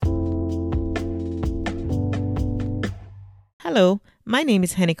Hello, my name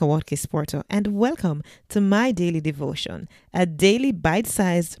is Henika Watkins Porto, and welcome to My Daily Devotion, a daily bite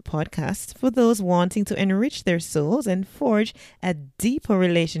sized podcast for those wanting to enrich their souls and forge a deeper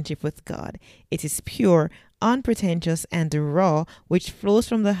relationship with God. It is pure, unpretentious, and raw, which flows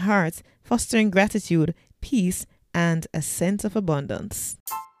from the heart, fostering gratitude, peace, and a sense of abundance.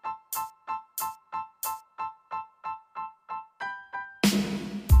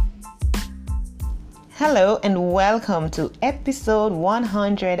 Hello and welcome to episode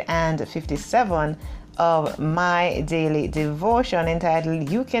 157 of My Daily Devotion entitled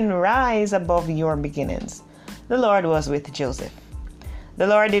You Can Rise Above Your Beginnings. The Lord was with Joseph. The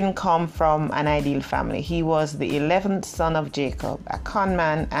Lord didn't come from an ideal family. He was the 11th son of Jacob, a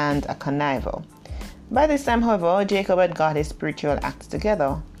conman and a conniver. By this time, however, Jacob had got his spiritual act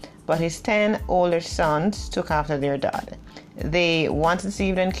together, but his 10 older sons took after their dad. They once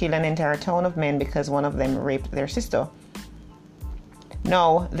deceived and killed an entire town of men because one of them raped their sister.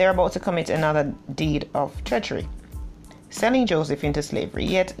 Now they're about to commit another deed of treachery, selling Joseph into slavery.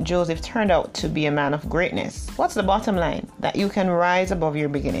 Yet Joseph turned out to be a man of greatness. What's the bottom line? That you can rise above your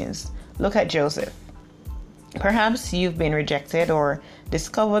beginnings. Look at Joseph. Perhaps you've been rejected or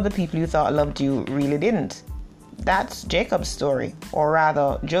discovered the people you thought loved you really didn't. That's Jacob's story, or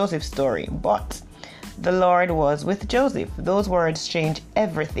rather Joseph's story. But the Lord was with Joseph. Those words change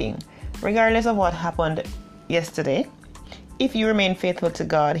everything. Regardless of what happened yesterday, if you remain faithful to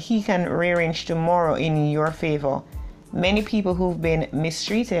God, He can rearrange tomorrow in your favor. Many people who've been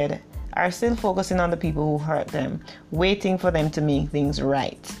mistreated are still focusing on the people who hurt them, waiting for them to make things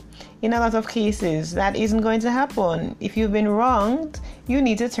right. In a lot of cases, that isn't going to happen. If you've been wronged, you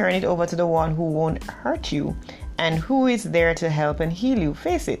need to turn it over to the one who won't hurt you and who is there to help and heal you.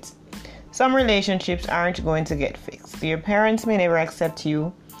 Face it. Some relationships aren't going to get fixed. Your parents may never accept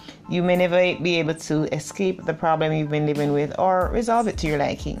you. You may never be able to escape the problem you've been living with or resolve it to your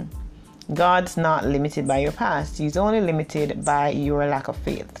liking. God's not limited by your past. He's only limited by your lack of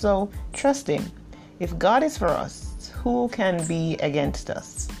faith. So trust Him. If God is for us, who can be against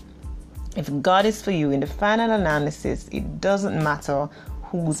us? If God is for you, in the final analysis, it doesn't matter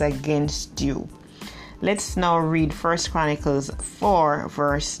who's against you. Let's now read 1 Chronicles 4,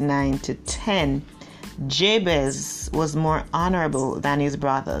 verse 9 to 10. Jabez was more honorable than his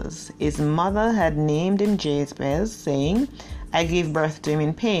brothers. His mother had named him Jabez, saying, I gave birth to him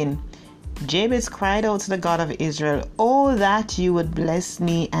in pain. Jabez cried out to the God of Israel, Oh, that you would bless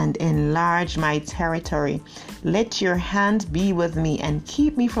me and enlarge my territory. Let your hand be with me and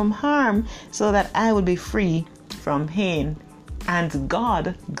keep me from harm, so that I will be free from pain. And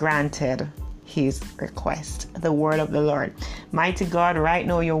God granted his request. The word of the Lord. Mighty God, right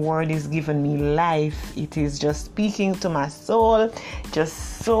now your word is giving me life. It is just speaking to my soul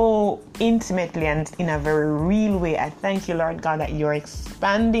just so intimately and in a very real way. I thank you, Lord God, that you're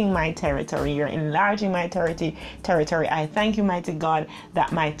expanding my territory. You're enlarging my territory. I thank you, mighty God,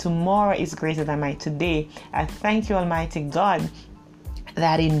 that my tomorrow is greater than my today. I thank you, Almighty God,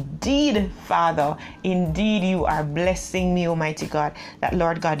 that indeed, Father, indeed you are blessing me, Almighty God. That,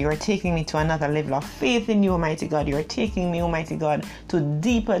 Lord God, you are taking me to another level of faith in you, Almighty God. You are taking me, Almighty God, to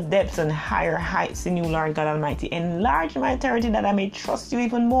deeper depths and higher heights in you, Lord God Almighty. Enlarge my territory that I may trust you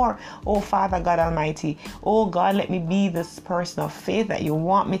even more, oh Father God Almighty. Oh God, let me be this person of faith that you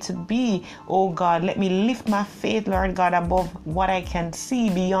want me to be. Oh God, let me lift my faith, Lord God, above what I can see,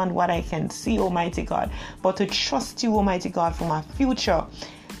 beyond what I can see, Almighty God. But to trust you, Almighty God, for my future.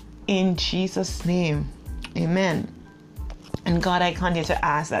 In Jesus' name, amen. And God, I continue to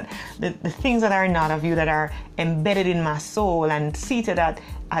ask that the things that are not of you, that are embedded in my soul and seated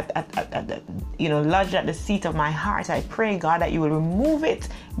lodged at the seat of my heart, I pray, God, that you will remove it,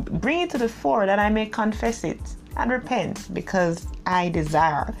 bring it to the fore, that I may confess it and repent, because I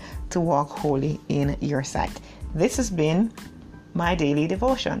desire to walk holy in your sight. This has been My Daily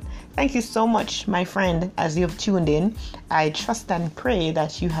Devotion. Thank you so much, my friend, as you've tuned in. I trust and pray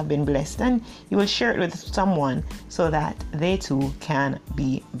that you have been blessed and you will share it with someone so that they too can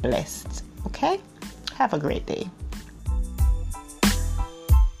be blessed. Okay? Have a great day.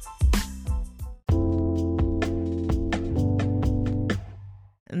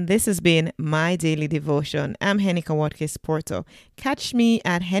 This has been My Daily Devotion. I'm Henika Watkins Porto. Catch me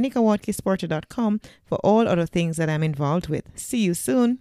at henikawatkinsporto.com for all other things that I'm involved with. See you soon.